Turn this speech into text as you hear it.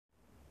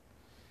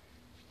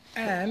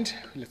And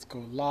let's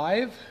go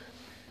live,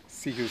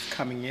 see who's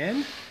coming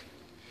in.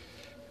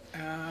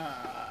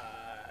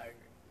 Exit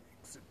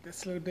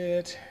this a little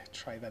bit,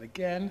 try that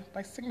again.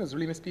 My signal's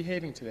really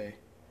misbehaving today.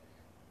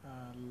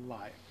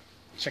 Live.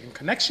 Checking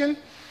connection.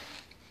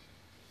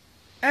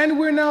 And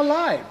we're now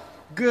live.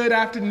 Good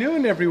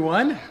afternoon,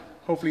 everyone.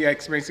 Hopefully you're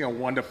experiencing a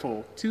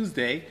wonderful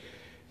Tuesday.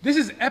 This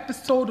is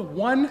episode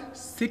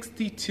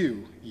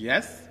 162.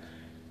 Yes,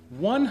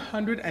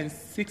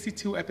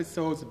 162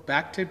 episodes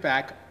back to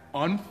back,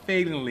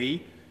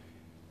 unfailingly,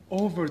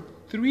 over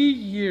 3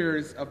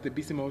 years of the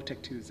BC Mobile Tech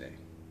Tuesday.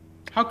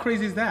 How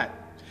crazy is that?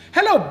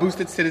 Hello,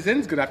 boosted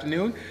citizens. Good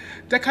afternoon.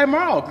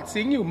 Dekaimaral, good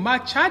seeing you.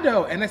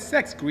 Machado,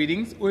 NSX,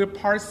 greetings. Ur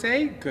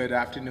Parse, good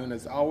afternoon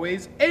as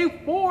always.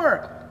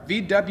 A4,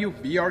 VW,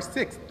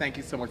 VR6, thank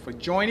you so much for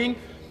joining.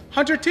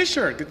 Hunter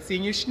Tisher, good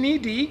seeing you.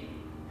 Schneedy,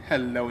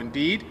 hello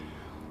indeed.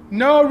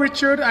 No,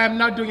 Richard, I am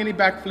not doing any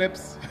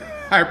backflips.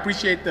 I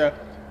appreciate the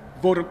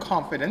vote of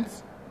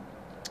confidence.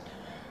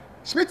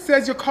 Schmidt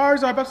says, your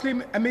cars are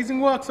absolutely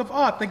amazing works of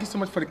art. Thank you so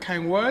much for the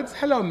kind words.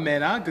 Hello,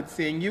 Mena. Good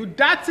seeing you.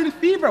 Datsun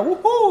Fever.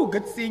 Woohoo!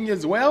 Good seeing you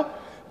as well.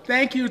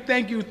 Thank you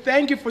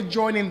for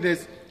joining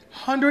this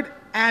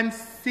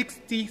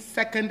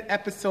 162nd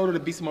episode of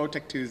the BC Mobile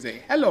Tech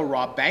Tuesday. Hello,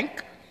 Rob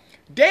Bank.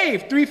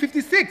 Dave,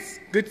 356.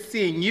 Good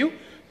seeing you.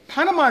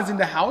 Panama's in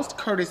the house,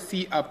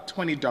 courtesy of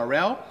 20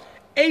 Darrell.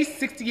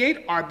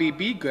 A68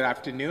 RBB, good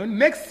afternoon.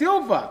 Meg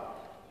Silva,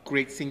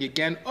 great seeing you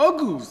again.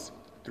 Ogus,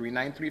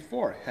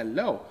 3934,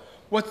 hello.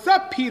 What's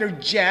up, Peter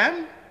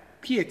Jan?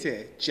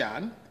 Piete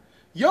Jan.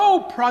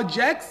 Yo,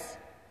 Projects,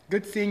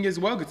 good seeing you as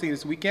well. Good seeing you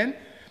this weekend.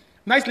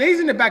 Nice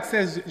ladies in the back,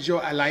 says Joe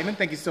Alignment.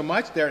 Thank you so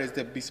much. There is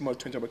the BC Mobile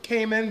Twin Turbo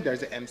Cayman.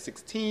 There's the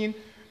M16.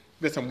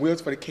 There's some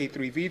wheels for the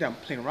K3V that I'm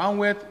playing around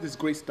with. This is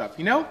great stuff,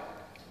 you know?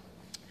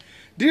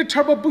 Did a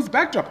turbo boost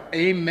backdrop.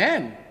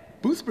 Amen.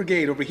 Boost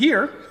Brigade over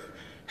here.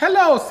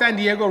 Hello, San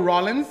Diego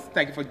Rollins.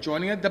 Thank you for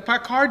joining us. The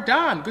Packard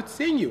Don. Good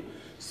seeing you.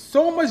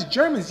 So much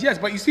Germans, yes,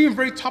 but you see the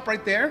very top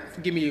right there?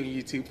 Forgive me on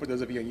YouTube, for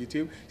those of you on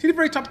YouTube. See the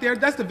very top there?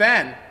 That's the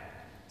van.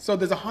 So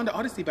there's a Honda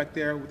Odyssey back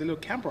there with a little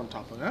camper on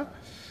top of it.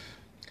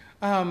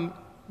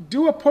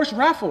 Do a Porsche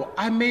raffle.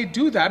 I may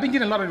do that. I've been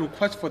getting a lot of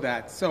requests for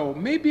that, so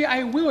maybe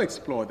I will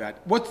explore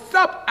that. What's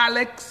up,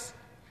 Alex?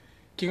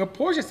 King of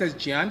Porsche says,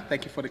 Gian,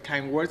 thank you for the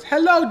kind words.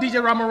 Hello,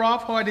 DJ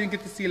Ramarov, who I didn't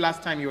get to see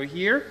last time you were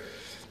here.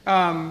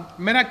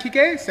 Mena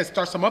Kike says,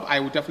 start some up. I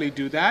will definitely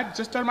do that.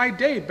 Just start my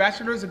day.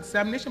 Bachelor's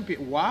examination.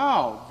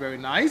 Wow, very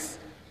nice.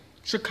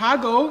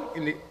 Chicago,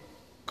 in the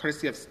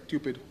courtesy of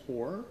stupid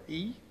whore.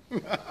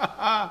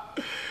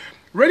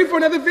 Ready for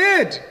another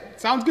vid.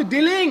 Sounds good.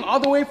 Dealing all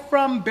the way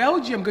from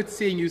Belgium. Good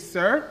seeing you,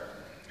 sir.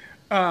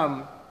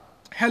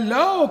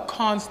 Hello,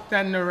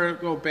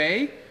 Constantinople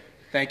Bay.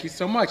 Thank you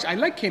so much. I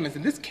like Caymans.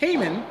 And this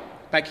Cayman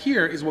back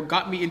here is what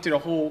got me into the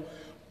whole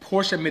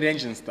Porsche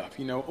mid-engine stuff.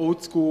 You know,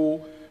 old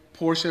school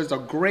Porsches are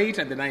great,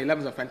 and the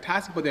 911s are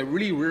fantastic, but they're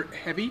really rear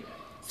heavy.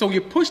 So when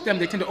you push them,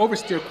 they tend to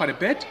oversteer quite a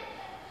bit.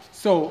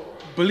 So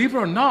believe it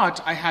or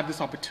not, I had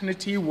this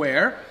opportunity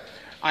where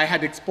I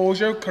had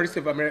exposure, courtesy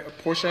of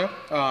Porsche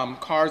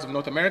Cars of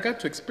North America,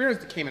 to experience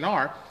the Cayman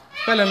R.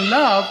 Fell in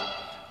love,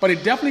 but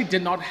it definitely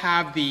did not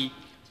have the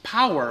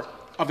power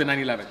of the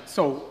 911.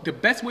 So the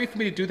best way for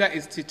me to do that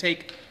is to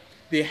take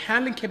the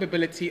handling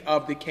capability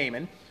of the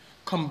Cayman,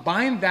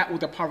 combine that with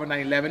the power of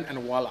 911, and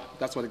voila,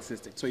 that's what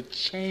existed. So it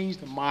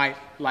changed my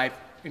life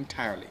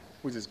entirely,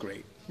 which is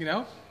great, you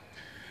know?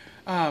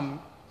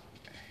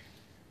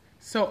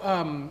 It's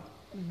on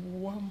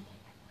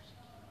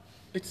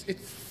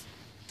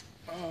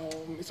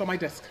my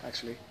desk,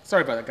 actually.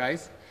 Sorry about that,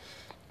 guys.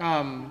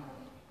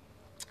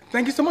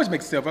 Thank you so much,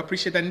 Meg Silva.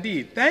 Appreciate that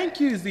indeed. Thank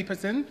you,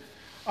 Z-Person.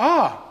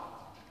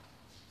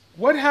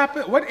 What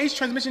happened? What H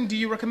transmission do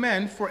you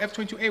recommend for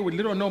F22A with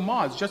little or no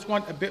mods? Just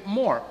want a bit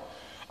more.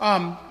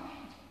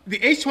 The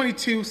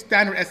H22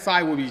 standard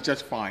SI will be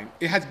just fine.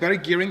 It has better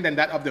gearing than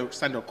that of the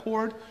standard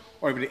Accord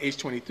or even the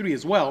H23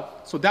 as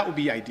well, so that would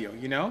be ideal,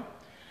 you know?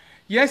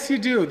 Yes, you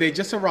do. They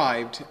just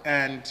arrived,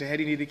 and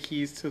Hedy needed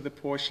keys to the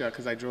Porsche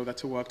because I drove that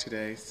to work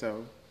today,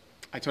 so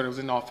I told her it was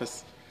in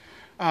office.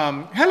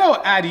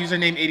 Hello, ad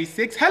username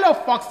 86. Hello,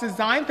 Fox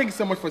Design. Thank you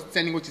so much for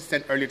sending what you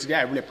sent earlier today.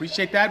 I really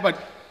appreciate that, but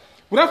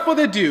without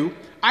further ado,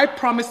 I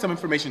promised some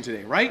information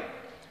today, right?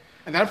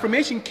 And that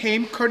information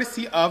came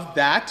courtesy of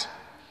that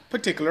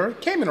particular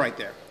Cayman right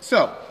there.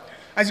 So,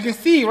 as you can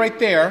see right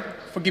there,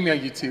 forgive me on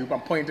YouTube,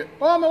 I'm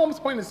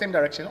almost pointing in the same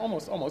direction,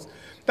 almost.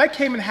 That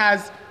Cayman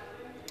has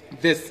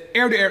this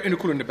air-to-air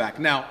intercooler in the back.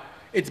 Now,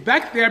 it's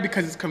back there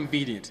because it's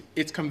convenient.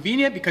 It's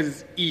convenient because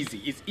it's easy.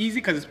 It's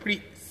easy because it's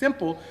pretty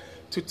simple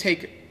to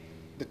take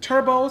the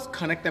turbos,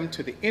 connect them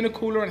to the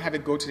intercooler, and have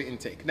it go to the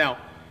intake. Now,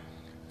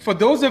 for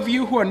those of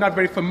you who are not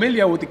very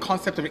familiar with the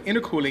concept of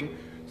intercooling,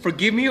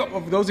 forgive me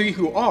of those of you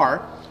who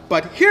are,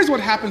 but here's what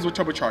happens with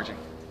turbocharging.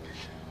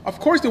 Of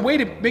course, the way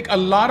to make a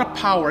lot of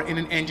power in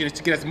an engine is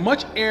to get as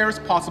much air as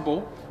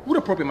possible with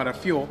appropriate amount of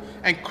fuel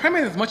and cram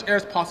in as much air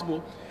as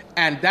possible,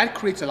 and that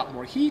creates a lot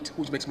more heat,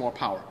 which makes more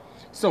power.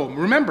 So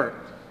remember,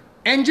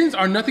 Engines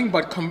are nothing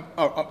but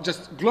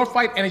just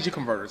glorified energy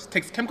converters.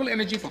 Takes chemical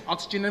energy from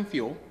oxygen and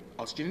fuel,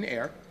 oxygen and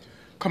air,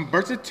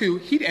 converts it to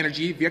heat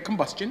energy via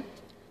combustion,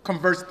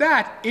 converts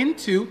that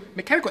into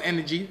mechanical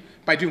energy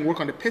by doing work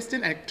on the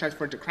piston and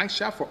transfer it to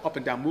crankshaft for up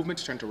and down movement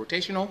to turn to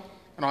rotational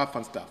and all that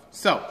fun stuff.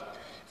 So,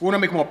 if we want to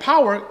make more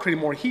power, create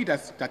more heat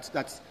that's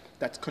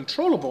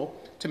controllable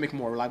to make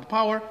more reliable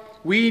power,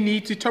 we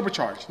need to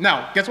turbocharge.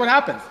 Now, guess what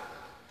happens?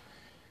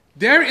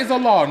 There is a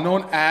law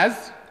known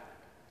as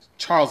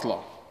Charles'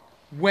 law.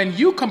 When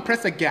you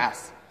compress a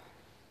gas,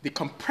 the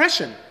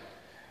compression,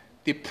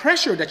 the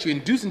pressure that you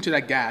induce into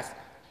that gas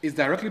is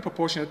directly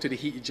proportional to the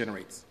heat it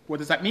generates. What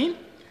does that mean?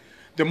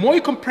 The more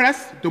you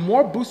compress, the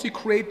more boost you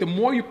create, the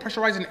more you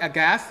pressurize in a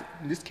gas,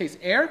 in this case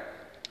air,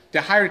 the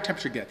higher the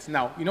temperature gets.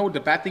 Now, you know what the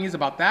bad thing is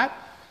about that?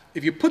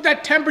 If you put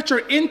that temperature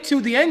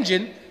into the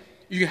engine,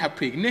 you can have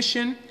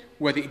pre-ignition,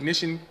 where the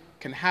ignition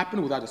can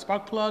happen without a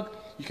spark plug.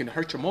 You can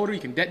hurt your motor, you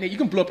can detonate, you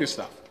can blow up your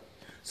stuff.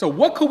 So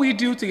what could we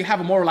do to have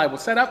a more reliable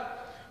setup?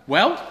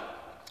 Well,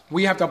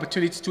 we have the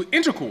opportunity to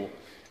intercool,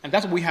 and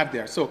that's what we have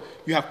there. So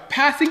you have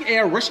passing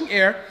air, rushing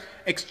air,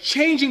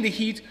 exchanging the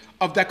heat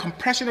of that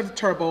compression of the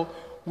turbo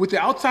with the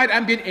outside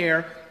ambient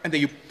air, and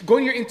then you go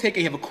in your intake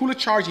and you have a cooler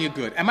charge and you're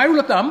good. And my rule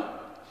of thumb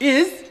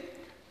is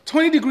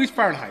 20 degrees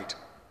Fahrenheit.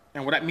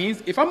 And what that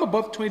means, if I'm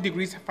above 20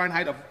 degrees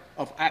Fahrenheit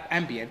of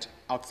ambient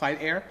outside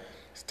air,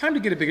 it's time to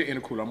get a bigger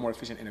intercooler, a more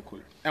efficient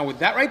intercooler. And with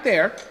that right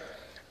there,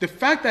 the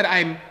fact that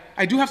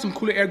I do have some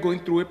cooler air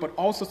going through it, but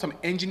also some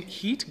engine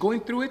heat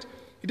going through it,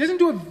 it doesn't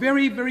do a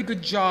very, very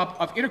good job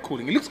of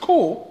intercooling. It looks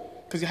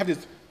cool, because you have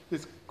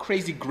this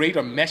crazy grate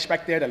or mesh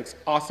back there that looks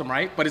awesome,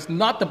 right? But it's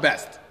not the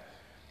best.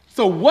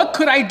 So what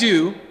could I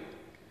do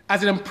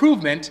as an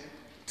improvement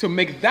to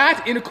make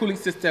that intercooling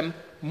system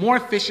more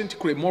efficient to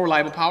create more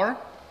reliable power?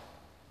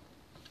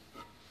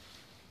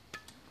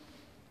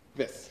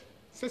 This.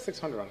 It says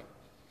 600 on it.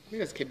 I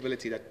think that's a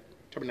capability that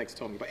Turbonetics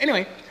told me. But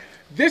anyway,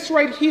 this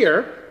right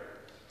here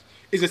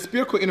is a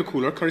spherical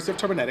intercooler, courtesy of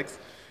Turbonetics,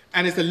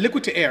 and it's a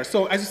liquid to air.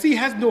 So as you see, it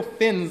has no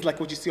fins like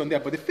what you see on there,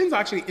 but the fins are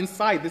actually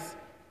inside this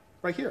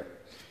right here.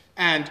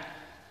 And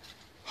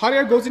hot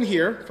air goes in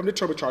here from the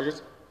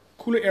turbochargers,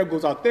 cooler air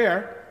goes out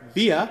there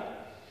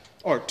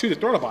to the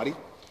throttle body.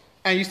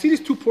 And you see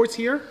these two ports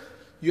here?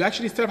 You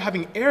actually, instead of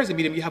having air as a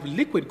medium, you have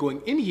liquid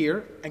going in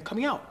here and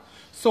coming out.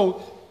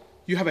 So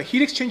you have a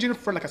heat exchanger in the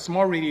front, like a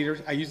small radiator.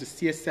 I use the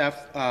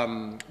CSF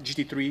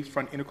GT3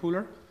 front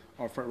intercooler,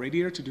 or front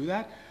radiator to do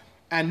that.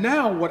 And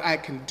now what I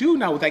can do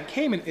now with that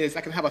Cayman is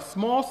I can have a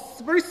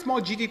very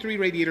small GT3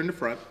 radiator in the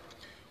front,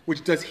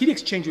 which does heat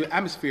exchange with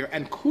atmosphere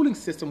and cooling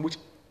system, which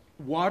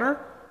water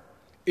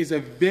is a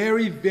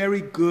very,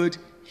 very good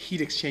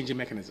heat exchanging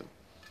mechanism.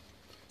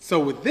 So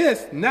with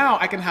this, now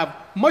I can have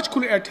much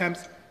cooler air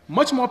temps,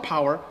 much more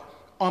power.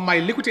 On my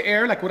liquid to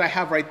air, like what I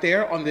have right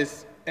there on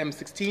this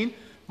M16,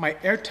 my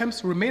air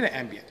temps remain at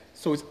ambient.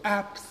 So it's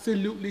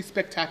absolutely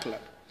spectacular.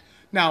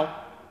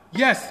 Now,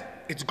 yes,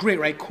 it's great,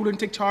 right? Cooler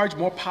intake charge,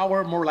 more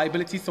power, more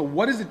reliability. So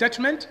what is the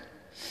detriment?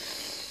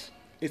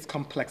 It's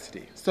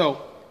complexity.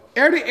 So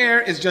air to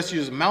air is just you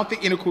just mount the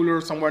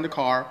intercooler somewhere in the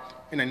car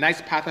in a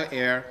nice path of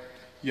air.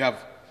 You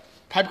have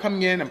pipe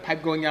coming in and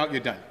pipe going out,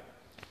 you're done.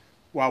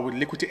 While with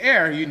liquid to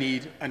air, you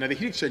need another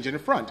heat exchanger in the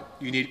front.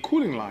 You need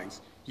cooling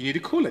lines. You need a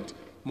coolant.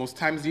 Most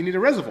times you need a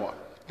reservoir.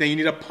 Then you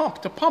need a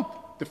pump to pump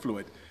the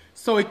fluid.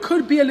 So it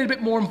could be a little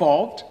bit more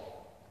involved,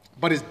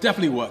 but it's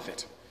definitely worth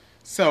it.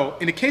 So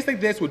in a case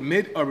like this with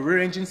mid or rear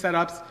engine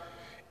setups,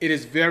 it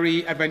is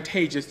very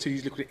advantageous to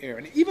use liquid air.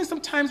 And even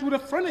sometimes with a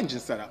front engine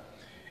setup,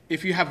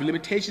 if you have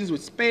limitations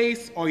with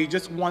space or you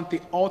just want the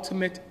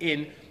ultimate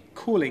in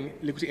cooling,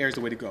 liquid air is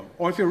the way to go.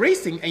 Or if you're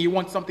racing and you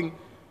want something,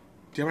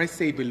 dare I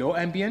say, below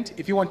ambient,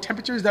 if you want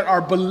temperatures that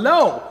are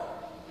below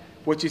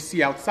what you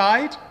see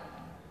outside,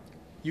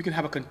 you can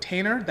have a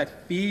container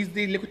that feeds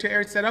the liquid to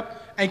air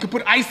setup and you can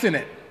put ice in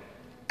it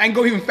and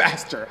go even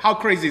faster. How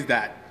crazy is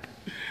that?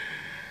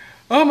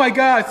 Oh my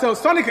God, so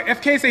Sonic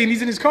FK saying he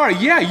needs in his car.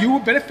 Yeah, you will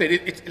benefit.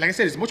 It's like I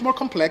said, it's much more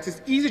complex.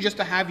 It's easier just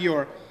to have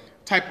your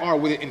Type R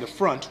with it in the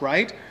front,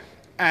 right?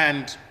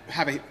 And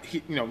have a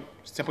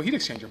simple heat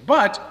exchanger.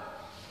 But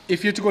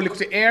if you're to go liquid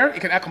to air,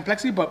 it can add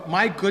complexity, but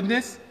my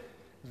goodness,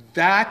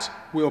 that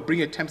will bring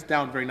your temps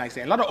down very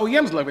nicely. And a lot of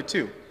OEMs love it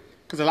too,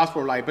 because it allows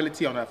for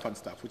reliability on that fun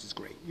stuff, which is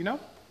great, you know?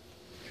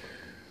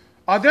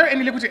 Are there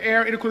any liquid to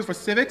air intercoolers for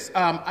Civics?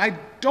 I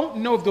don't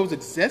know if those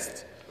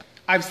exist.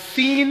 I've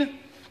seen,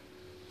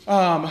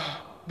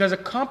 there's a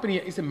company,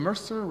 is it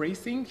Mercer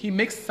Racing? He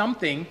makes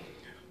something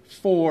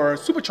for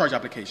supercharged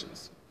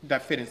applications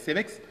that fit in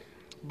Civics.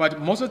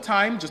 But most of the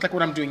time, just like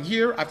what I'm doing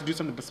here, I have to do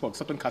something bespoke,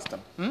 something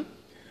custom.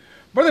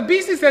 Brother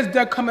BC says,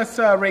 Doug Cummins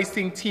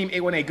Racing Team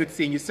 818, good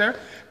seeing you, sir.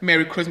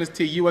 Merry Christmas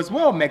to you as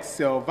well, Meg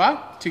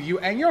Silva, to you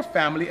and your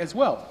family as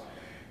well.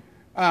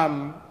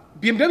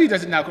 BMW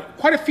does it now,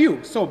 quite a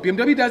few. So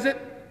BMW does it,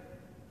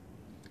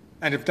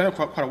 and they've done it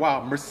quite a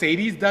while.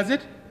 Mercedes does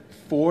it,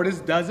 Ford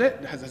has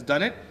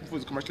done it for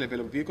the commercially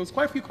available vehicles.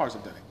 Quite a few cars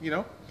have done it, you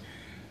know.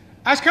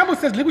 Ash Campbell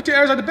says, liquid to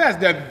airs are the best.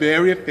 They're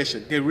very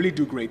efficient. They really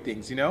do great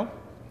things, you know.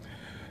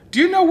 Do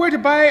you know where to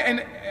buy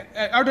an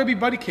RWB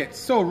body kit?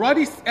 So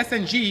Roddy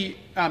SNG,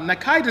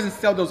 Nakai doesn't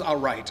sell those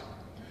outright.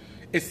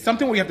 It's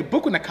something where you have to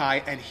book with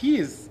Nakai, and he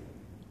is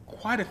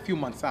quite a few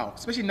months out.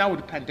 Especially now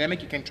with the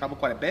pandemic, you can travel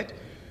quite a bit.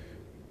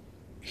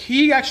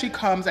 He actually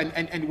comes,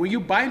 and when you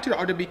buy into the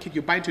RWB kit,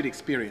 you buy into the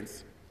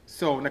experience.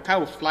 So Nakai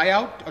will fly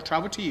out or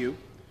travel to you.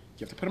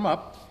 You have to put him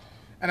up.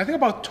 And I think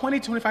about 20,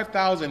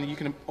 25,000, you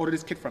can order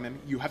this kit from him.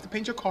 You have to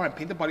paint your car and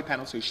paint the body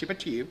panel, so he ship it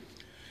to you.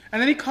 And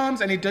then he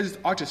comes and he does his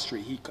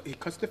artistry. He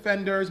cuts the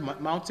fenders,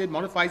 mounts it,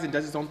 modifies, and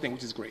does his own thing,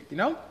 which is great, you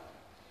know?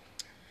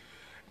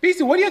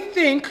 BC, what do you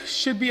think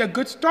should be a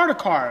good starter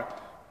car?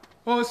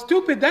 Well,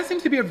 stupid, that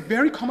seems to be a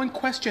very common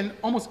question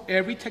almost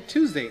every Tech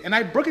Tuesday. And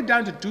I broke it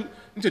down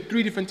into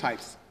 3 different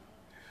types.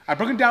 I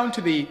broke it down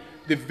to the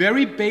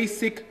very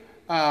basic,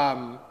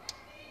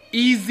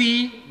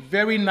 easy,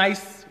 very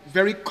nice,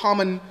 very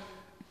common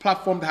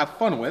platform to have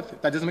fun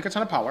with that doesn't make a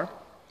ton of power.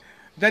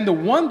 Then the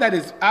one that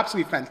is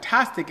absolutely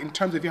fantastic in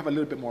terms of if you have a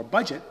little bit more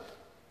budget.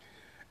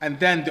 And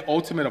then the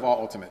ultimate of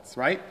all ultimates,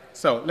 right?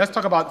 So let's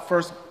talk about the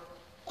first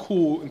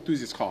cool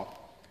enthusiast car.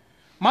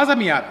 Mazda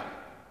Miata.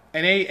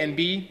 NA,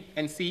 NB,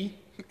 NC,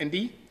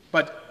 ND.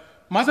 But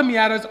Mazda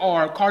Miatas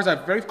are cars that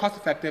are very cost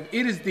effective.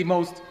 It is the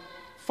most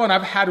fun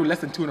I've had with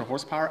less than 200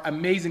 horsepower.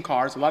 Amazing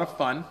cars, a lot of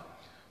fun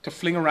to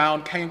fling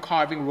around, canyon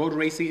carving, road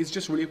racing. It's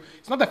just really,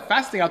 it's not the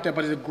fastest thing out there,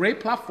 but it's a great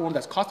platform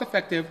that's cost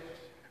effective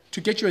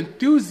to get your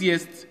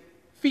enthusiasts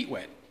feet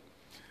wet.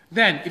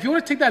 Then, if you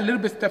want to take that a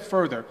little bit step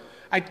further,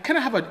 I kind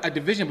of have a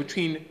division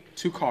between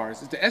 2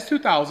 cars. It's the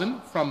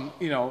S2000 from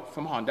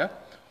Honda,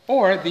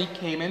 or the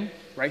Cayman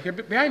right here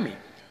behind me.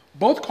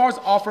 Both cars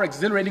offer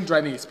exhilarating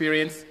driving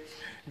experience.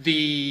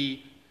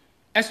 The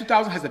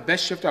S2000 has the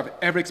best shifter I've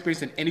ever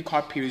experienced in any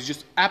car period. It's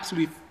just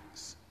absolutely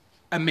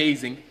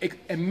amazing,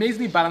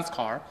 amazingly balanced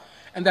car.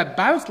 And that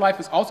balanced life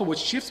is also what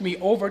shifts me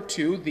over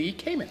to the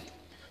Cayman.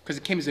 Because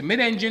the Cayman is a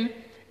mid-engine,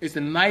 it's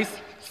a nice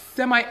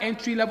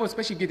semi-entry level,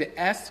 especially if you get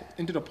the S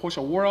into the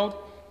Porsche world.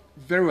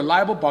 Very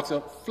reliable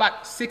boxer,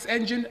 flat 6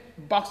 engine,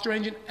 Boxster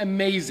engine,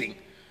 amazing.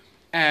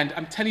 And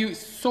I'm telling you,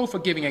 it's so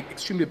forgiving and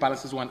extremely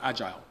balanced as well and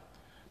agile.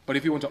 But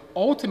if you want an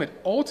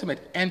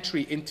ultimate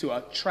entry into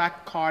a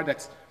track car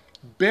that's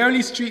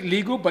barely street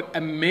legal, but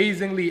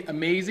amazingly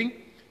amazing,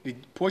 the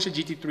Porsche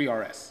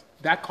GT3 RS.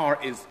 That car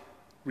is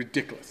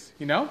ridiculous,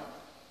 you know?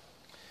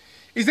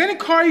 Is there any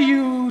car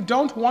you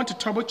don't want to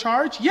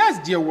turbocharge?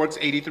 Yes, dear Works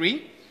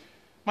 83.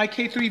 My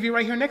K3V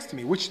right here next to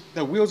me, which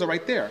the wheels are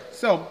right there.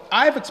 So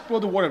I've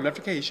explored the world of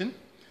electrification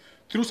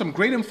through some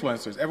great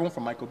influencers, everyone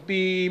from Michael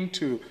Beam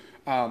to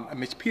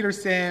Mitch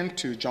Peterson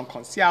to John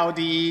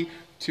Concialdi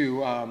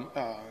to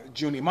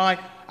Jun Imai.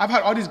 I've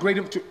had all these great,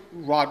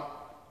 Rod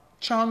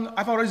Chung,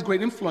 I've had all these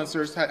great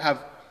influencers that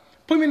have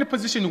put me in a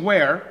position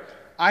where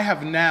I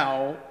have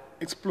now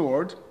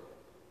explored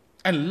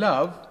and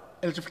love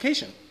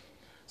electrification.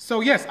 So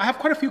yes, I have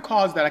quite a few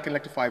cars that I can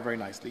electrify very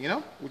nicely, you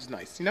know, which is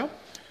nice, you know.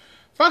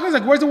 Falcon's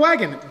like, where's the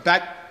wagon?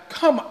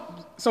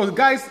 So the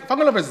guys,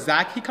 Falcon lover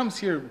Zach, he comes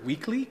here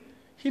weekly.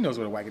 He knows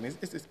where the wagon is.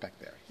 It's back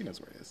there. He knows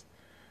where it is.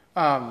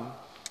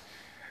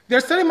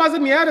 They're selling Mazda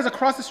Miatas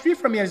across the street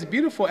from me, and it's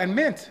beautiful and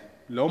mint,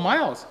 low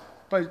miles,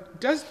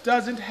 but just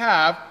doesn't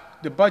have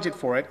the budget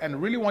for it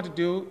and really want to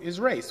do is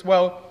race.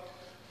 Well,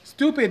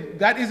 stupid,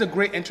 that is a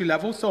great entry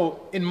level.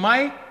 So in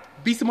my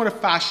BC Motor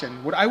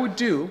fashion, what I would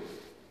do,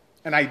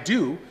 and I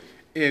do,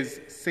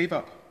 is save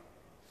up.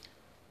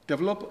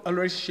 Develop a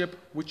relationship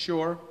with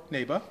your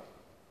neighbor.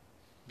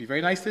 Be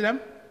very nice to them.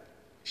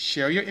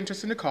 Share your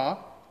interest in the car.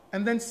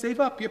 And then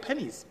save up your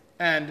pennies.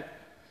 And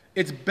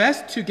it's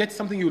best to get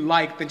something you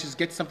like than just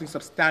get something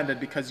substandard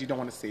because you don't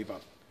want to save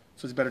up.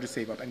 So it's better to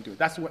save up and do it.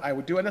 That's what I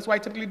would do, and that's what I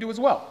typically do as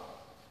well.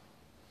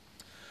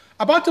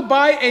 About to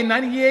buy a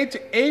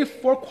 98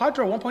 A4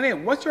 Quattro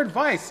 1.8. What's your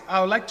advice? I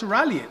would like to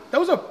rally it.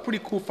 Those are pretty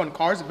cool, fun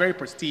cars, very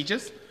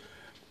prestigious.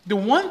 The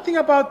one thing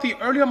about the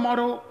earlier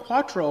model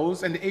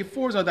Quattros and the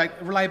A4s are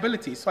that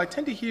reliability. So I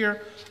tend to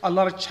hear a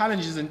lot of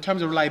challenges in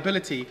terms of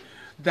reliability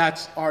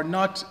that are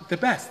not the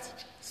best.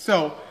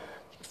 So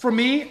for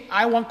me,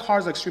 I want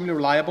cars that are extremely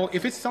reliable.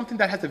 If it's something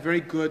that has a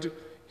very good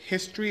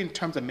history in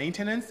terms of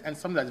maintenance and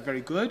something that's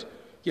very good,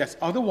 yes.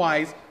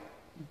 Otherwise,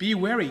 be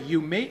wary. You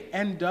may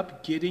end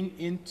up getting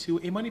into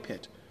a money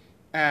pit.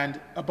 And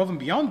above and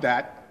beyond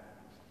that,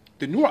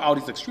 the newer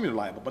Audi is extremely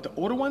reliable, but the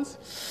older ones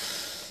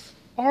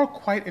are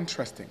quite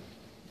interesting.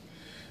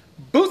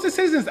 Boosted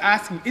Citizen is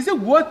asking, is it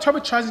worth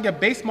turbocharging a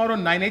base model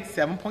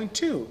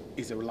 987.2?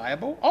 Is it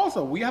reliable?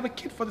 Also, we have a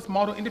kit for this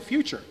model in the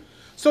future.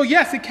 So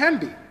yes, it can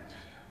be.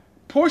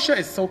 Porsche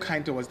is so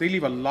kind to us. They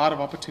leave a lot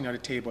of opportunity on the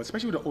table,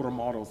 especially with the older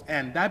models.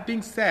 And that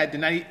being said, the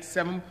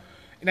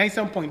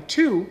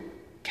 97.2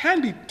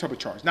 can be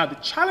turbocharged. Now, the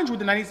challenge with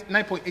the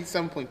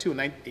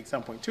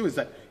 987.2 is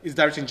that it's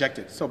direct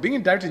injected. So being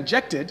direct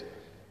injected,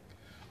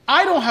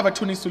 I don't have a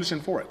tuning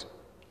solution for it.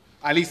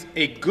 At least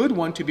a good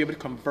one to be able to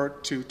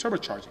convert to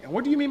turbocharging. And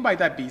what do you mean by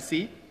that,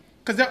 BC?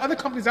 Because there are other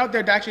companies out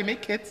there that actually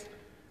make kits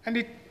and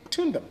they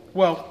tune them.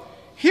 Well,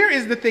 here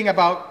is the thing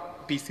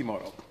about BC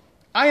Moto.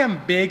 I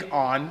am big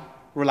on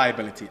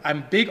reliability.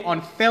 I'm big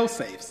on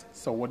fail-safes.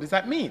 So what does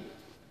that mean?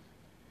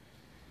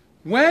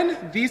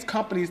 When these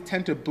companies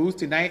tend to boost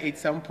the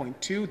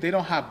 987.2, they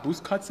don't have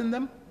boost cuts in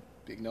them.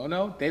 Big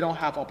no-no. They don't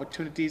have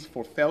opportunities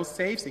for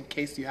fail-safes in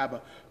case you have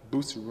a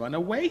boost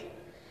runaway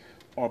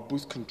or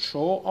boost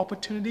control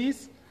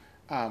opportunities.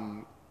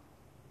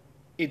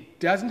 It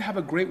doesn't have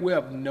a great way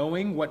of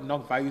knowing what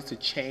knock values to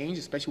change,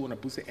 especially when a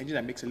boosted engine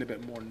that makes a little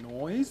bit more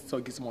noise, so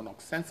it gets more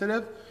knock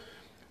sensitive.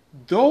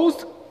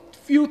 Those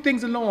few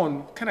things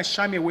alone kind of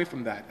shy me away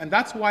from that. And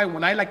that's why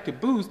when I like to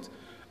boost,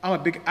 I'm a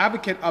big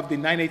advocate of the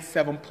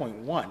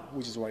 987.1,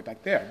 which is right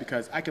back there,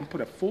 because I can put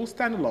a full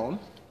standalone,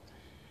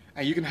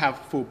 and you can have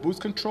full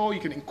boost control. You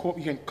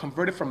can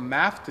convert it from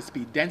MAF to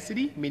speed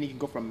density, meaning you can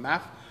go from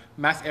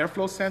mass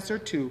airflow sensor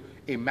to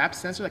a MAP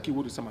sensor like you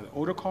would with some of the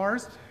older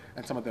cars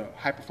and some of the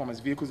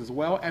high-performance vehicles as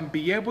well, and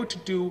be able to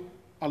do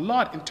a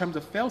lot in terms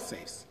of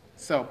fail-safes.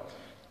 So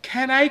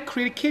can I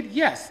create a kit?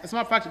 Yes. As a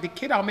matter of fact, the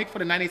kit I'll make for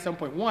the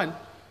 987.1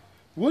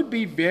 would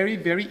be very,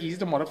 very easy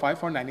to modify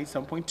for a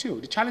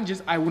 987.2. The challenge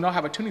is I will not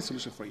have a tuning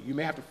solution for you. You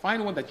may have to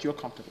find one that you're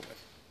comfortable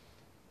with.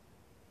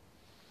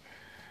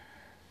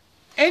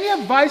 Any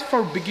advice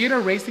for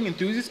beginner racing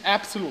enthusiasts?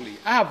 Absolutely.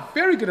 I have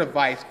very good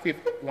advice,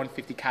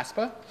 150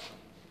 Caspa.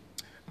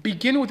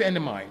 Begin with the end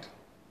in mind.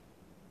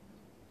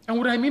 And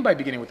what do I mean by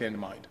beginning with the end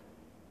in mind?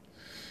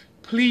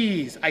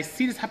 Please, I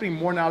see this happening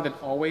more now than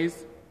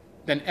always,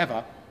 than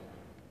ever.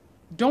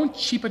 Don't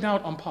cheapen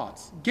out on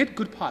parts. Get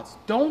good parts.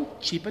 Don't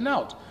cheapen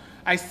out.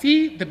 I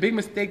see the big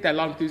mistake that a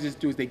lot of enthusiasts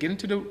do is they get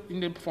into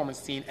the performance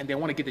scene and they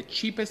want to get the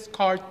cheapest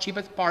car,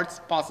 cheapest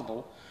parts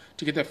possible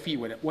to get their feet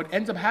with it. What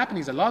ends up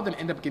happening is a lot of them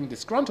end up getting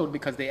disgruntled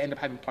because they end up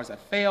having parts that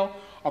fail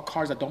or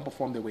cars that don't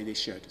perform the way they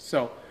should.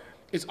 So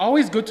it's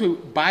always good to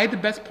buy the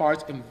best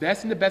parts,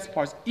 invest in the best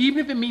parts,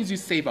 even if it means you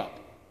save up.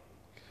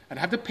 And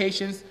have the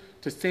patience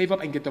to save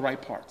up and get the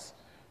right parts.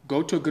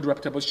 Go to a good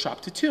reputable shop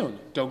to tune.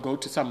 Don't go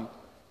to some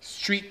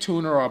street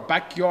tuner or a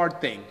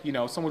backyard thing,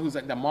 someone who's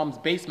in their mom's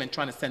basement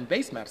trying to send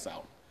base maps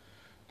out.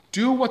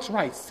 Do what's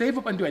right. Save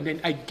up and do it. And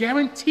then I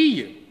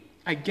guarantee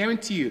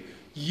you,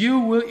 you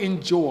will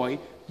enjoy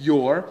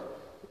your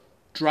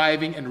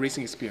driving and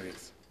racing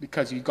experience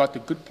because you got the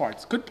good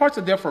parts. Good parts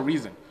are there for a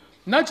reason.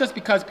 Not just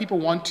because people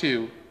want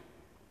to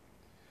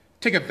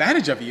take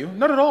advantage of you.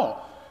 Not at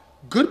all.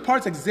 Good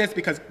parts exist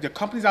because there are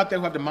companies out there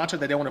who have the mantra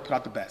that they want to put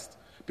out the best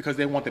because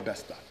they want the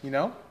best stuff,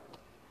 So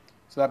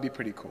that'd be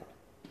pretty cool.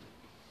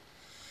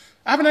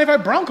 I have a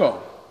 95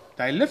 Bronco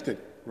that I lifted,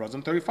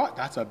 Rosum 35.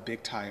 That's a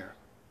big tire.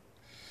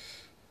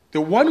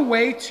 The one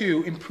way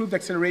to improve the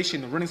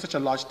acceleration running such a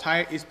large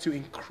tire is to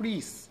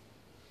increase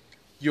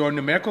your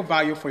numerical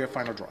value for your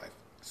final drive.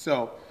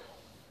 So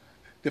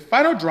the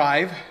final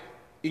drive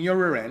in your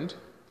rear end,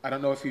 I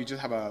don't know if you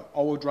just have an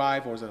all-wheel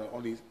drive or is it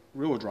only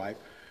rear-wheel drive,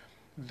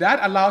 that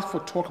allows for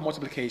torque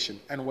multiplication.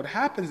 And what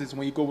happens is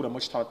when you go with a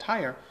much taller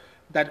tire,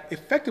 that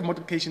effective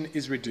multiplication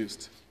is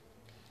reduced.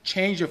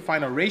 Change your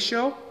final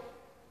ratio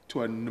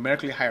to a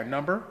numerically higher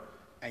number,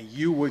 and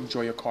you will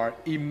enjoy your car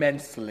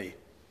immensely.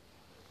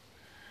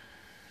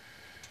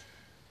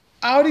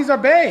 Audis are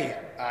bae.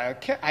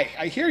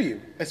 I hear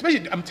you.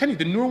 Especially, I'm telling you,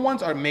 the newer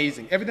ones are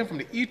amazing. Everything from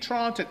the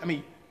e-tron to,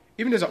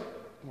 even there's an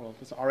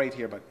R8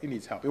 here, but it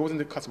needs help. It wasn't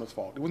the customer's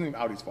fault. It wasn't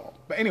even Audi's fault.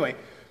 But anyway,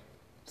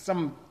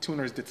 some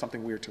tuners did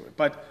something weird to it.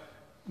 But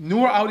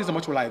newer Audis are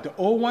much more reliable. The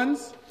old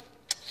ones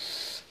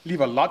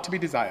leave a lot to be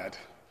desired.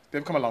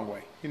 They've come a long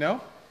way,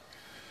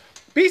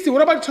 BC,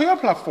 what about the Toyota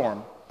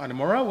platform?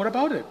 Anamura, what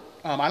about it?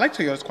 I like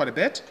Toyotas quite a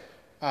bit.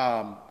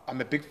 I'm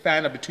a big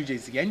fan of the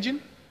 2JZ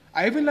engine.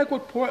 I even like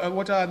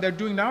what they're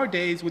doing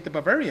nowadays with the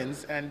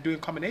Bavarians and doing a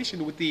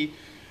combination with the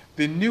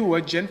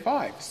newer Gen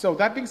 5. So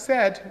that being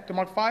said, the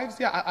Mark 5s,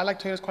 yeah, I like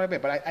Toyotas quite a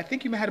bit. But I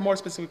think you may have a more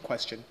specific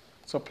question.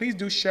 So please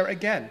do share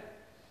again.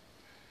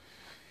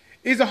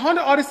 Is a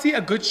Honda Odyssey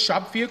a good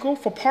shop vehicle?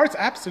 For parts,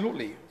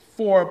 absolutely.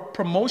 For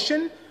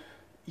promotion,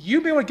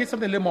 you may want to get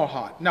something a little more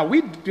hot. Now,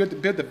 we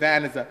built the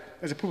van as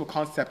a proof of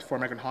concept for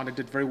American Honda. It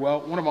did very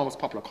well. One of our most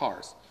popular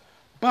cars.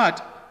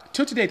 But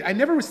till to date, I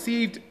never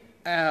received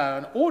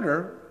an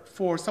order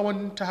for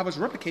someone to have us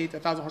replicate a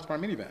 1,000 horsepower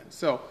minivan.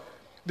 So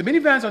the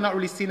minivans are not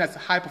really seen as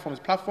high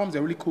performance platforms.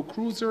 They're really cool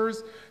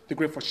cruisers. They're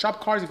great for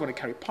shop cars if you want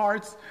to carry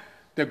parts.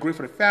 They're great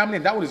for the family,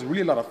 and that one is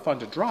really a lot of fun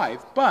to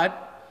drive.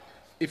 But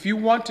if you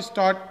want to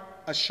start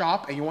a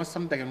shop and you want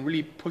something that can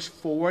really push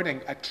forward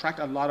and attract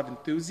a lot of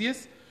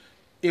enthusiasts,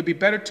 it'd be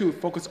better to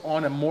focus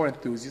on a more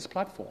enthusiast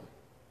platform.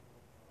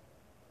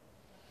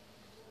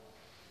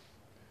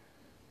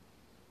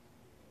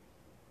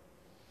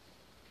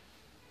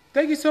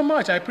 Thank you so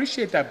much. I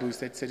appreciate that,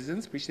 Boosted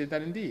Citizens. Appreciate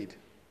that indeed.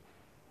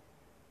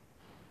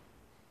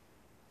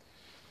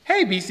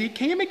 Hey, BC,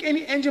 can you make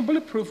any engine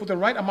bulletproof with the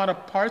right amount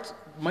of parts,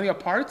 money or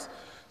parts?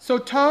 So,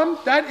 Tom,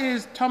 that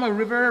is Tom a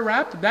River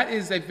Rap. That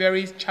is a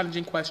very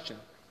challenging question.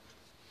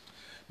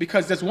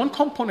 Because there's one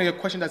component of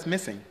your question that's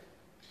missing,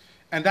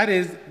 and that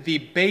is the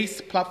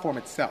base platform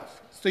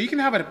itself. So you can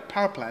have a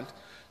power plant,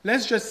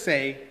 let's just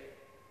say,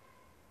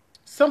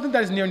 something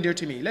that is near and dear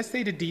to me. Let's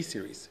say the D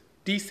series,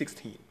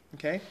 D16,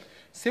 okay?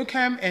 Same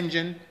cam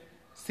engine,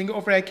 single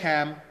overhead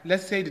cam,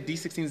 let's say the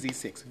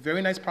D16Z6.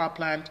 Very nice power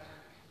plant,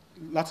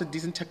 lots of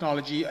decent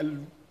technology, a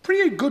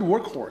pretty good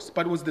workhorse,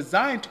 but it was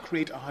designed to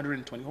create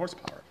 120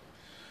 horsepower.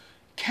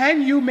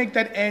 Can you make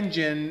that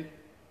engine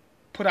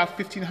put out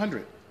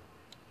 1,500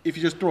 if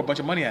you just throw a bunch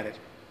of money at it?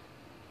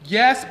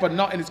 Yes, but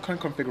not in its current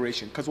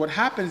configuration. Because what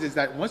happens is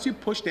that once you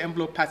push the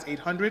envelope past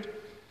 800,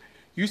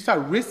 you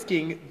start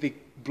risking the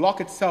block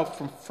itself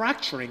from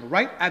fracturing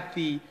right at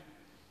the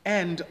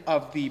end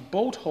of the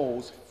bolt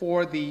holes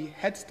for the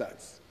head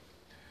studs.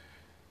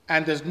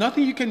 And there's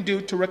nothing you can do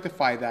to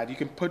rectify that. You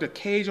can put a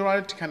cage around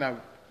it to kind of,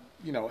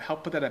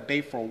 help put that at bay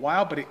for a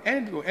while, but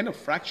it will end up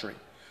fracturing.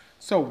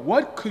 So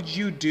what could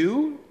you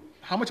do?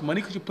 How much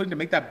money could you put in to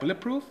make that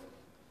bulletproof?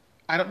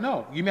 I don't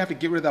know. You may have to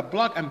get rid of that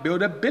block and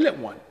build a billet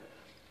one.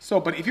 So,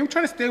 but if you're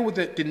trying to stay with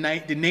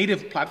the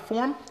native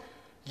platform,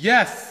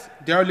 yes,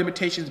 there are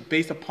limitations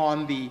based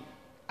upon the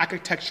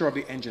architecture of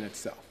the engine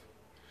itself.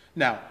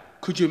 Now,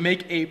 could you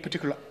make a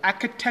particular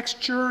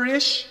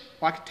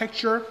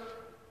architecture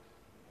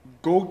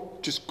go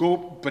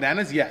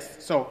bananas?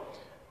 Yes. So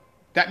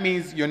that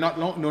means you're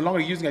no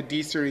longer using a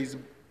D-series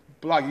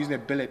block, you're using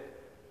a billet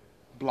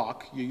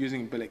block, you're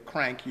using a billet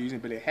crank, you're using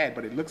a billet head,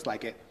 but it looks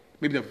like it.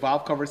 Maybe the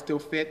valve covers still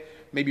fit.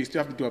 Maybe you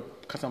still have to do a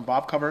custom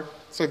valve cover.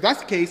 So if that's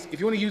the case, if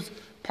you want to use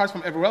parts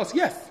from everywhere else,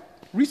 yes,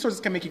 resources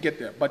can make you get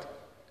there. But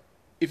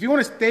if you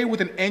want to stay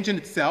with an engine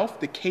itself,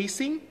 the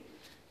casing,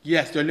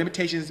 yes, there are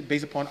limitations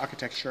based upon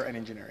architecture and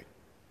engineering.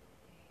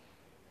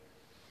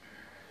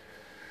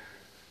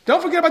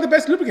 Don't forget about the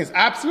best lubricants.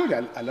 Absolutely.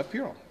 I love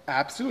Puro.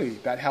 Absolutely.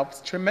 That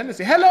helps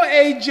tremendously. Hello,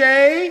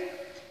 AJ,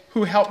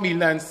 who helped me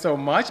learn so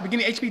much.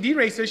 Beginning HPD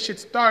racers should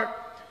start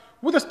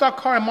with a stock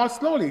car and mod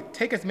slowly.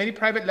 Take as many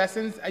private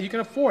lessons as you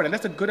can afford. And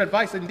that's a good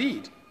advice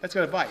indeed. That's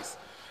good advice.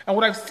 And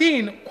what I've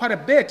seen quite a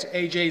bit,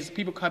 AJ, is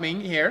people coming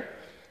here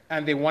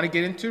and they want to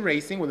get into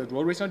racing, whether it's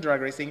road racing or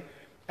drag racing.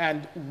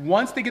 And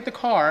once they get the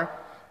car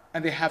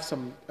and they have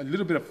a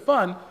little bit of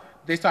fun,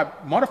 they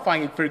start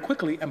modifying it very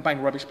quickly and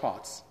buying rubbish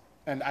parts.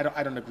 And I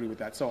don't agree with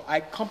that. So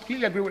I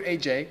completely agree with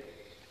AJ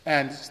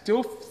and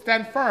still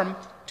stand firm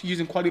to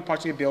using quality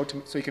parts in your build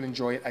so you can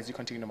enjoy it as you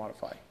continue to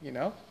modify,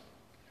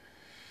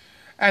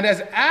 And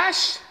as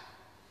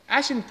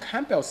Ashen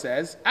Campbell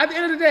says, at the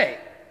end of the day,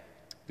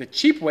 the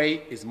cheap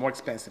way is more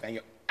expensive. And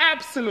you're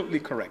absolutely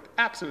correct.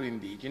 Absolutely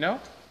indeed,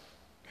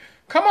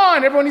 Come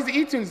on, everyone needs to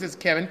eat tunes, says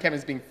Kevin.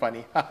 Kevin's being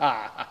funny.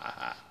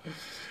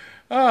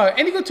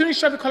 Any good tuning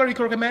shop color you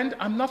can recommend?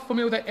 I'm not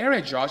familiar with that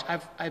area, Josh.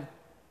 I've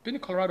been to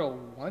Colorado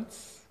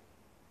once.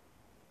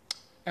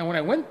 And when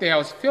I went there, I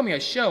was filming a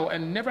show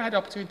and never had the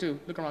opportunity to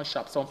look around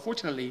shops. So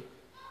unfortunately,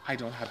 I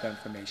don't have that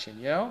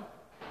information,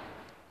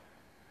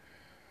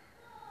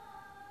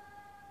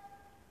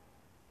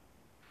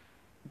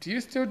 Do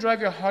you still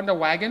drive your Honda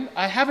wagon?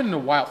 I haven't in a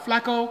while.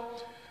 Flacco,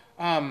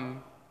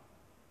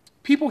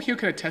 people here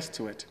can attest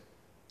to it.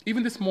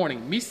 Even this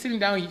morning, me sitting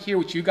down here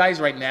with you guys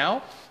right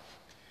now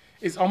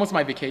is almost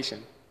my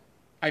vacation.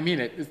 I mean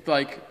it. It's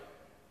like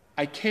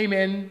I came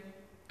in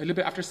a little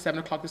bit after 7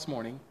 o'clock this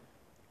morning,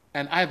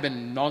 and I have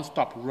been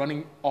nonstop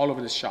running all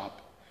over the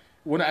shop.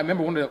 I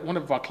remember one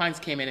of our clients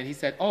came in and he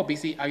said, "Oh,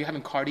 BC, are you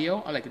having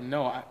cardio?" I'm like,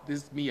 "No,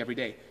 this is me every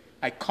day.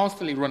 I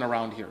constantly run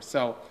around here."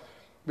 So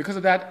because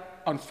of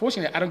that,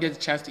 unfortunately, I don't get a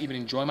chance to even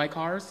enjoy my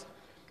cars.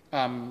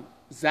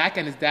 Zach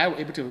and his dad were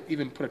able to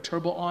even put a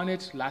turbo on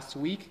it last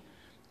week.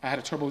 I had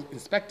a turbo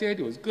inspected.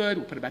 It was good.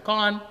 We put it back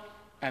on,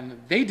 and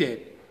they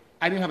did.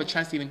 I didn't have a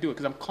chance to even do it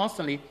because I'm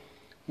constantly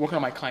working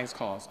on my clients'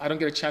 cars. I don't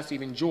get a chance to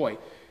even enjoy.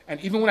 And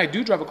even when I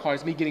do drive a car,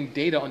 it's me getting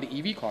data on the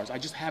EV cars. I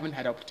just haven't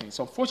had the opportunity.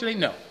 So unfortunately,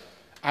 no.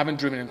 I haven't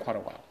driven in quite a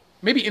while.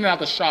 Maybe in and out of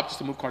the shop just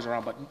to move cars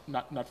around, but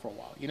not for a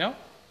while,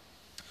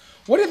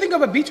 What do you think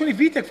of a B20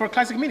 VTEC for a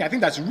Classic Mini? I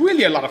think that's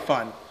really a lot of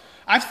fun.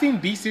 I've seen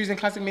B Series and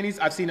Classic Minis.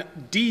 I've seen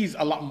Ds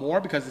a lot more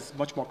because it's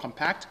much more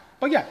compact.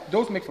 But yeah,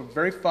 those make for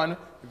very fun,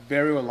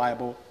 very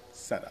reliable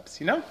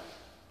setups,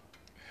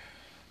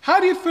 How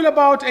do you feel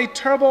about a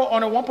turbo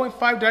on a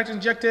 1.5 direct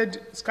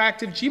injected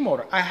Skyactiv G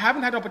motor? I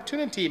haven't had the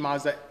opportunity,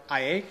 Mazda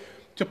IA,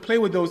 to play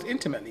with those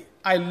intimately.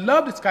 I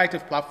love the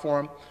Skyactiv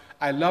platform.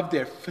 I love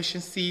their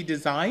efficiency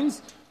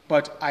designs,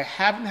 but I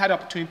haven't had the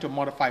opportunity to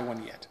modify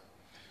one yet.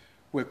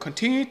 We'll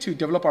continue to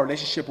develop our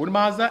relationship with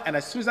Mazda, and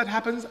as soon as that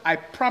happens, I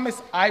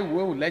promise I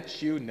will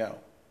let you know.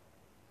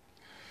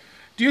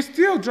 Do you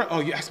still drive?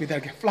 Oh, you asked me that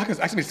again. Flacco's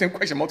asked me the same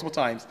question multiple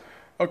times.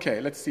 Okay,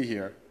 let's see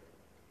here.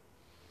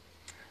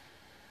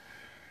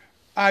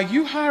 Are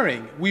you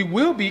hiring? We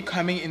will be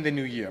coming in the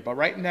new year, but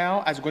right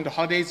now, as we're going to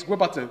holidays, we're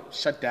about to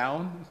shut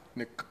down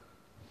in a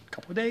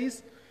couple of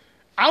days.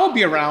 I will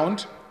be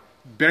around,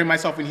 burying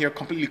myself in here,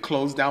 completely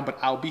closed down, but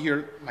I'll be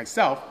here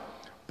myself.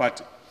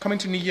 But coming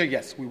to New Year,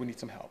 yes, we will need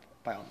some help,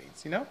 by all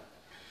means, You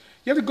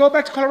have to go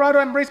back to Colorado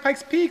and embrace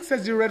Pikes Peak,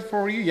 says Red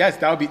for you. Yes,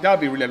 that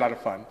would be really a lot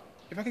of fun.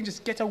 If I can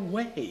just get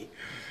away.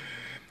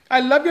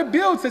 I love your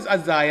build, says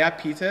Isaiah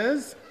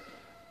Peters.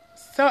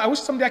 So I wish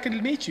someday I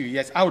could meet you.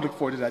 Yes, I would look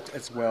forward to that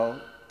as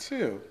well,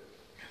 too.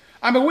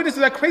 I'm a witness to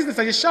that craziness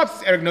at your shop,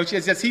 says Eric Noche.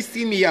 Yes, he's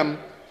seen me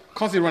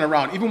constantly run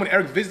around. Even when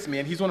Eric visits me,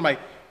 and he's one of my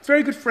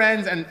very good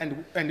friends,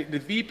 and the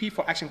VP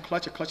for Action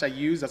Clutch, a clutch I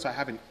use, that's why I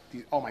have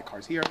all my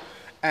cars here.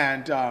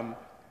 And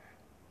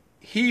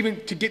he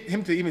even, to get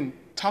him to even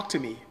talk to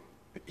me,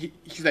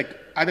 he's like,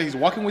 either he's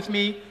walking with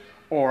me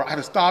or I have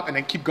to stop and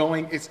then keep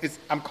going.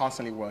 I'm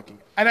constantly working.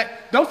 And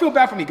don't feel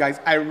bad for me, guys.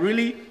 I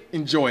really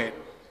enjoy it.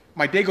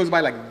 My day goes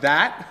by like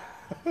that.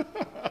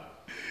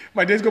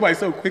 My days go by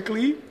so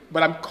quickly,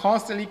 but I'm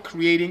constantly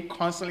creating,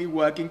 constantly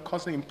working,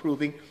 constantly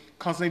improving,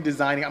 constantly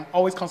designing. I'm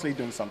always constantly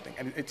doing something,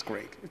 and it's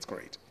great. It's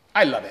great.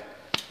 I love it,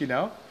 you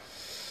know?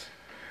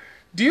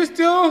 Do you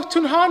still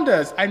tune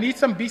Hondas? I need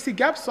some BC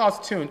Gap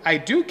sauce tuned. I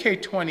do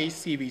K20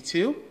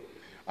 CV2.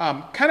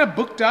 Kind of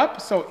booked up,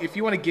 so if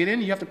you want to get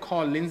in, you have to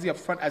call Lindsay up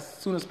front as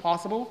soon as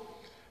possible.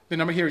 The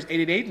number here is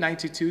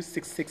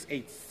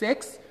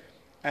 888-922-6686,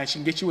 and she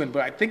can get you in.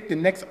 But I think the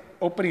next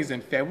opening is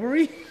in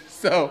February,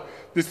 so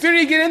the sooner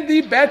you get in, the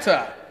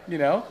better, you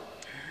know?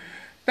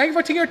 Thank you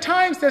for taking your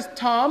time, says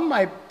Tom.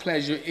 My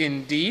pleasure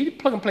indeed.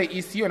 Plug and play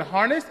ECU and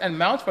harness and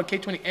mount for a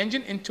K20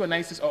 engine into a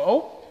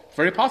 9600.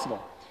 Very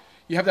possible.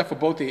 You have that for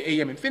both the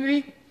AEM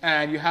Infinity,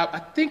 and you have, I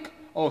think,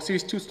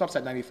 Series 2 stops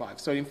at 95.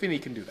 So Infinity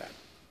can do that,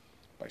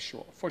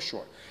 for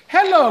sure.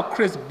 Hello,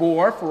 Chris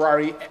Bohr,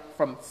 Ferrari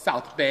from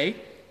South Bay.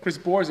 Chris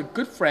Bohr is a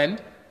good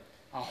friend,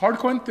 a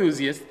hardcore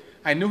enthusiast.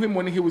 I knew him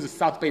when he was a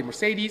South Bay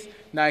Mercedes.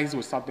 Now he's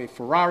with South Bay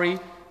Ferrari.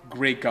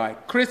 Great guy.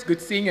 Chris,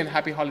 good seeing you and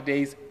happy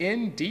holidays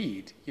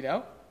indeed, you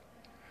know?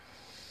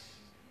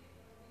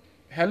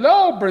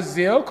 Hello,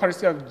 Brazil,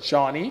 courtesy of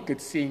Johnny.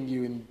 Good seeing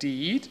you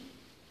indeed.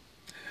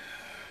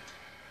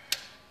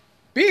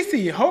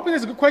 BC, hoping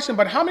this is a good question,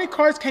 but how many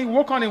cars can you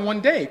work on in one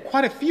day?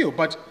 Quite a few,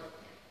 but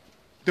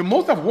the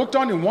most I've worked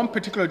on in one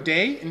particular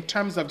day in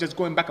terms of just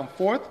going back and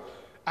forth,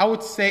 I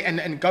would say,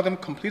 and got them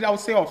completed, I would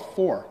say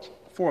four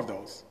of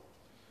those.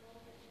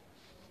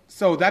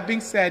 So that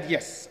being said,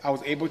 yes, I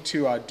was able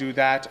to do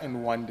that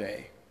in one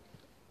day.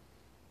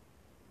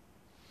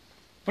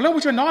 Below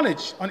with your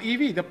knowledge on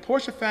EV, the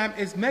Porsche fam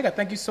is mega.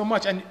 Thank you so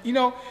much. And you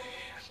know,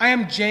 I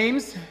am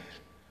James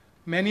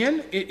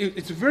Menion.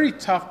 It's very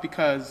tough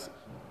because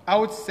I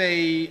would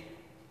say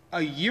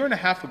a year and a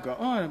half ago,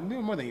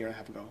 more than a year and a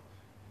half ago.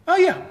 Oh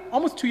yeah,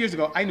 almost 2 years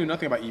ago, I knew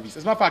nothing about EVs.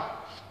 As a matter of fact,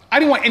 I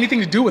didn't want anything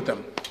to do with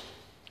them.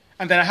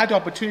 And then I had the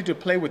opportunity to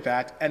play with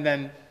that, and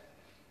then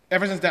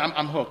ever since then,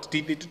 I'm hooked.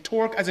 The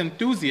torque, as an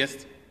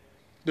enthusiast,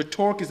 the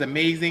torque is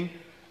amazing.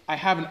 I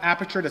have an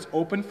aperture that's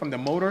open from the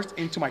motors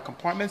into my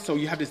compartment, so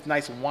you have this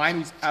nice whine,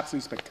 which is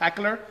absolutely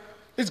spectacular.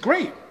 It's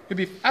great. It'd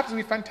be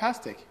absolutely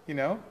fantastic, you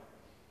know?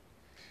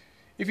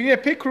 If you need a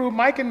pit crew,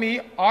 Mike and me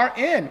are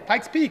in.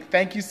 Pikes Peak,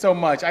 thank you so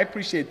much. I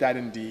appreciate that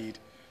indeed.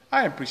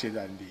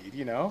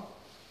 You know?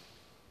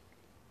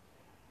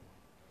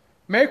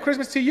 Merry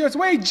Christmas to you as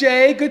well,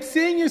 Jay. Good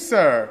seeing you,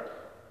 sir.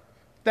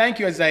 Thank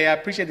you, Isaiah.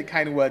 Appreciate the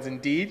kind words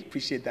indeed.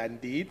 Appreciate that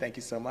indeed. Thank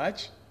you so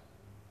much.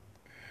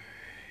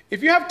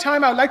 If you have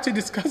time, I would like to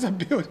discuss a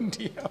building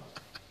deal.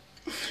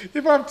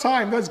 If I have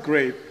time, that's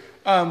great.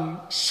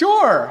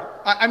 Sure,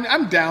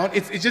 I'm down.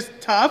 It's just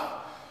tough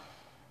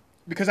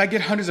because I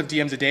get hundreds of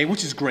DMs a day,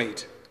 which is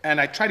great. And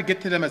I try to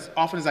get to them as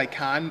often as I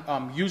can,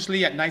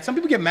 usually at night. Some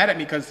people get mad at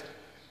me because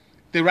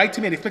they write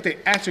to me and expect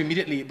to answer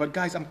immediately. But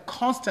guys, I'm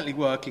constantly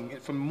working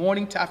from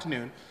morning to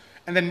afternoon.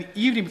 And then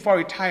evening before I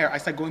retire, I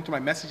start going through my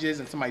messages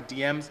and some of my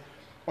DMs,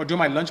 or during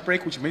my lunch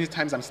break, which many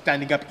times I'm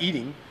standing up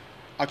eating.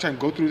 I'll try and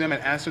go through them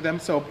and answer them.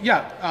 So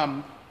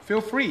yeah,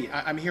 feel free.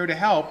 I'm here to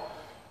help.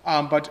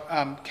 But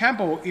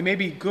Campbell, it may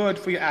be good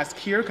for you to ask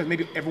here because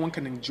maybe everyone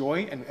can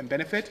enjoy and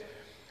benefit.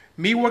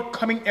 Me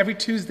coming every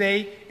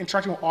Tuesday,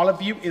 interacting with all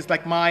of you is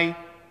like my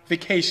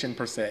vacation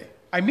per se.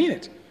 I mean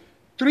it.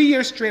 3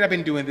 years straight I've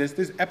been doing this.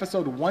 This is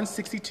episode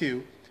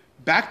 162,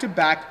 back to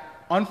back,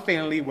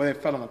 unfailingly, whether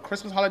it fell on a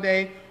Christmas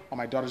holiday, on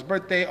my daughter's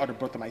birthday, or the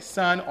birth of my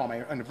son, or my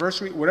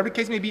anniversary, whatever the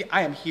case may be,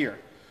 I am here.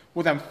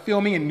 Whether I'm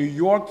filming in New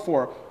York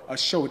for a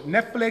show with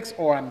Netflix,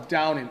 or I'm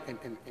down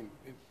in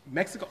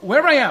Mexico,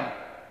 wherever I am,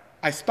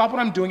 I stop what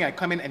I'm doing, I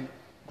come in and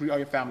greet all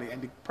your family.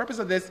 And the purpose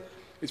of this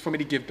is for me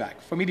to give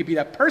back, for me to be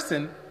that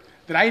person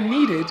that I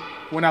needed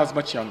when I was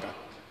much younger.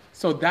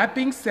 So that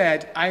being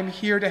said, I'm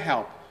here to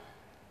help.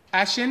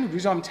 Ashin, the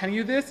reason I'm telling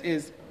you this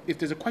is if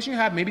there's a question you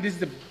have, maybe this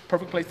is the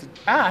perfect place to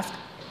ask.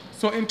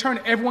 So in turn,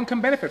 everyone can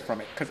benefit from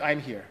it because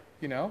I'm here,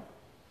 you know?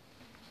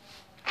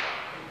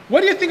 What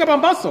do you think about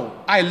muscle?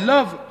 I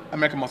love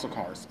American muscle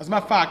cars. As a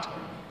matter of fact,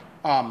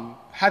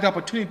 had the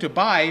opportunity to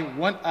buy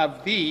one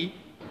of the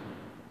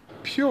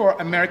pure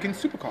American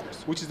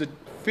supercars, which is the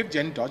 5th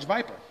gen Dodge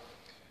Viper,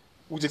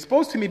 which was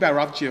exposed to me by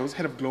Ralph Gilles,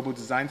 head of global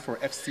design for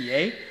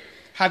FCA.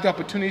 Had the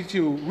opportunity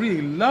to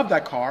really love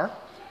that car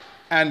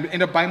and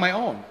end up buying my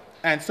own.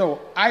 And so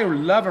I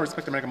love and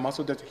respect American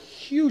muscle. There's a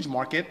huge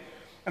market.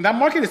 And that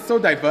market is so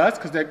diverse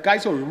because there are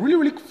guys who are really,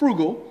 really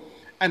frugal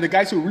and the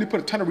guys who really put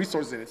a ton of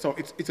resources in it. So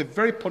it's a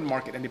very potent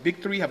market. And the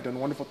big three have done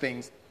wonderful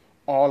things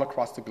all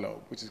across the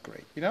globe, which is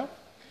great, you know?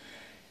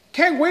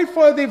 Can't wait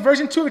for the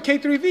version 2 of the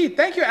K3V.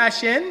 Thank you,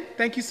 Ashin.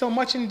 Thank you so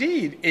much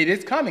indeed. It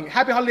is coming.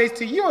 Happy holidays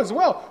to you as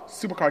well.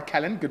 Supercar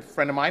Kellen, good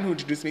friend of mine who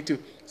introduced me to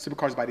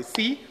Supercars by the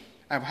Sea.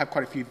 I've had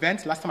quite a few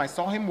events. Last time I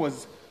saw him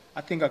was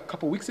I think a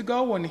couple weeks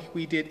ago when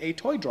we did a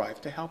toy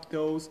drive to help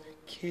those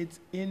kids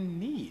in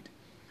need.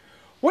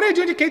 What are you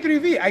doing to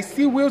K3V? I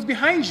see wheels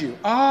behind you.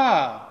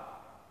 Ah.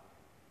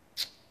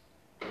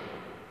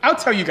 I'll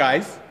tell you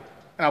guys,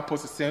 and I'll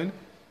post it soon.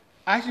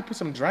 I actually put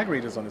some drag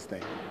radios on this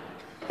thing.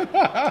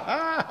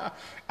 I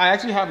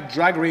actually have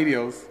drag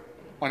radios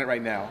on it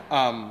right now.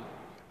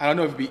 I don't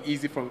know if it'd be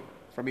easy for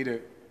me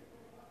to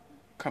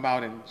come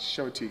out and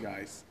show it to you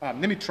guys. Let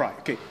me try.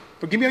 Okay,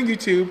 forgive me on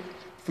YouTube.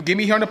 Forgive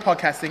me here on the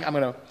podcasting. I'm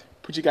going to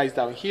put you guys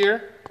down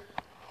here,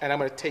 and I'm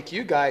going to take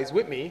you guys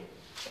with me.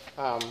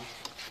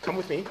 Come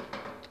with me.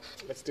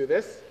 Let's do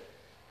this,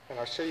 and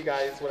I'll show you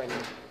guys what I mean.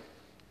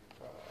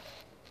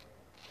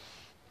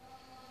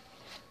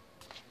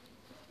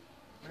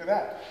 Look at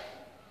that.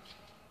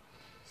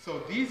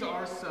 So these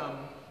are some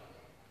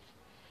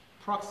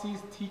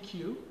Proxys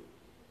TQ.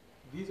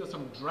 These are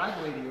some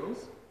drag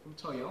radios from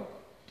Toyo.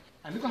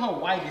 And look at how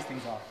wide these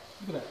things are.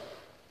 Look at that.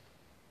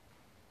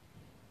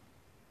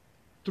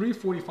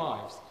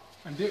 345s.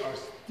 And they are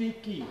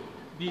sticky.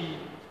 The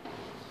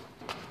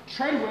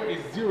tread wear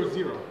is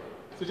 0.0.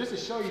 So just to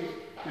show you,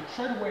 the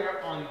tread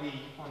wear on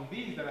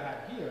these that I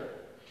have here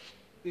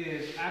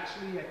is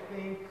actually, I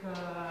think,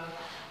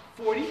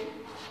 40.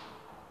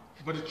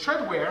 But the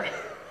tread wear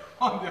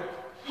on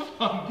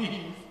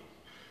these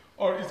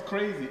is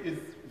crazy.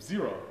 It's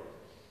 0.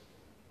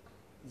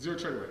 0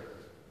 tread wear.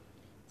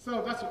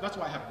 So that's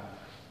why I have them.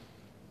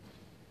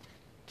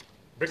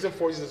 Briggs &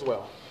 40s as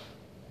well.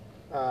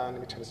 Let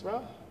me turn this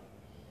around.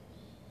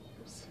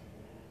 Oops.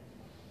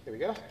 Here we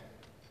go.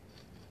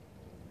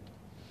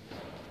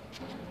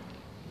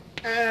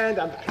 And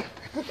I'm back.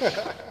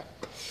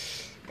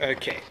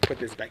 Okay, put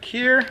this back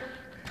here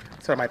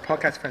so my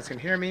podcast friends can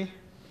hear me.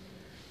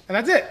 And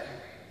that's it.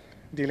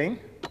 Dealing.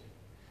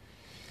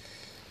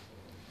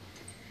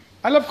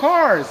 I love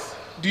cars.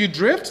 Do you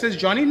drift? Says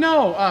Johnny.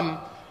 No.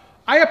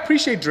 I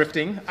appreciate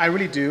drifting. I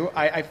really do.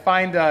 I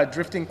find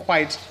drifting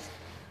quite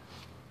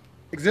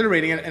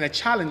exhilarating and a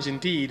challenge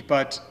indeed,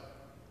 but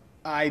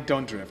I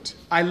don't drift.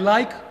 I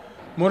like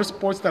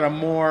motorsports that are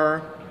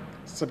more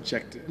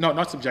subjective. No,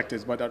 not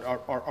subjective, but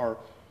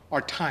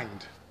are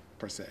timed,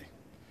 per se.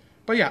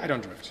 But yeah, I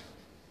don't drift.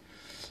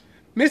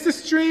 Mr.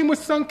 Stream with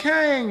Sung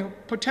Kang,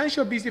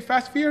 potential BC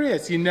Fast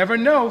Furious. You never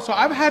know. So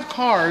I've had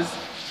cars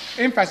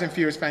in Fast and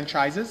Furious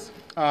franchises.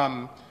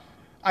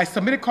 I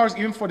submitted cars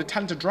even for the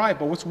talent to drive,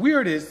 but what's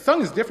weird is,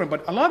 Sung is different,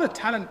 but a lot of the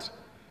talent,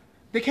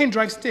 they can't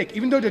drive stick.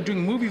 Even though they're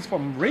doing movies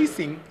from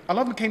racing, a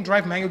lot of them can't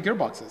drive manual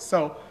gearboxes.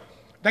 So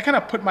that kind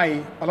of put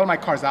a lot of my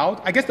cars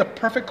out. I guess the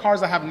perfect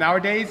cars I have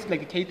nowadays,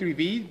 like the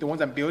K3V, the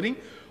ones I'm building,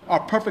 are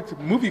perfect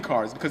movie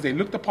cars because they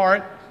look the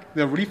part,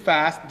 they're really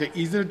fast, they're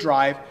easy to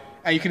drive,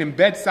 and you can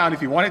embed sound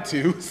if you wanted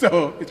to,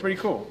 so it's pretty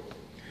cool.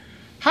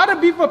 How to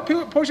beef a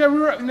Porsche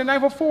Aurora in the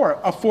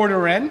 944? A Ford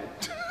Ren?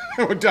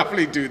 I would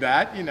definitely do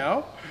that, you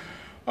know.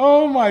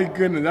 Oh my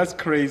goodness, that's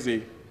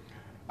crazy.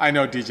 I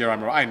know, DJ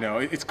Ramiro, I know.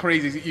 It's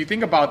crazy. You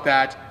think about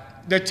that.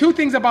 There are two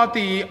things about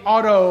the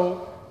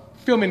auto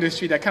film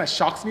industry that kind of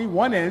shocks me.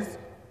 One is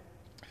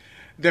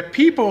the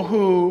people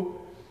who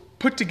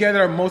put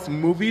together most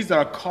movies that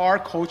are car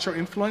culture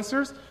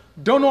influencers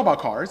don't know about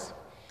cars.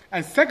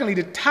 And secondly,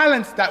 the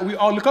talents that we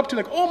all look up to,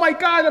 like, oh my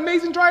God,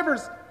 amazing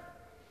drivers,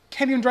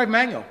 can't even drive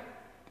manual.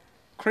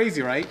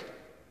 Crazy, right?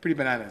 Pretty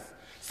bananas.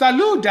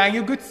 Salud,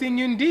 Daniel. Good seeing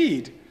you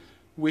indeed.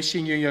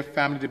 Wishing you and your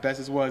family the best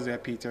as well as there,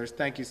 Peters.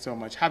 Thank you so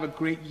much. Have a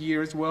great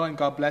year as well, and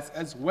God bless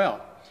as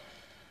well.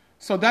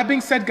 So that being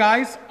said,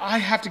 guys, I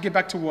have to get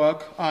back to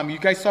work. You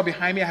guys saw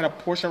behind me, I had a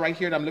Porsche right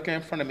here that I'm looking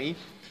in front of me.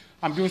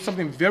 I'm doing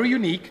something very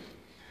unique.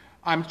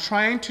 I'm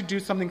trying to do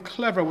something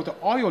clever with the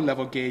audio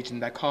level gauge in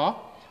that car.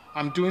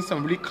 I'm doing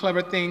some really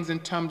clever things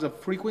in terms of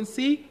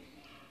frequency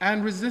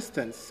and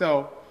resistance.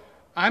 So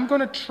I'm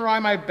going to try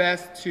my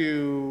best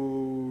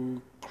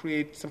to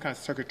create some kind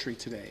of circuitry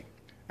today.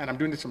 And I'm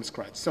doing this from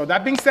scratch. So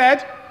that being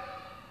said,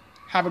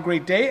 have a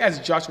great day. As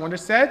Josh Wonder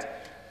said,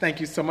 thank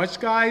you so much,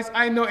 guys.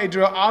 I know,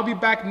 Adriel, I'll be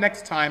back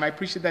next time. I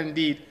appreciate that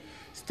indeed.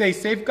 Stay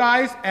safe,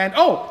 guys. And,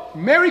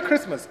 Merry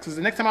Christmas, because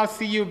the next time I'll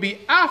see you will be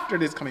after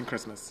this coming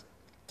Christmas.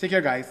 Take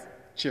care, guys.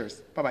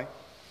 Cheers. Bye-bye.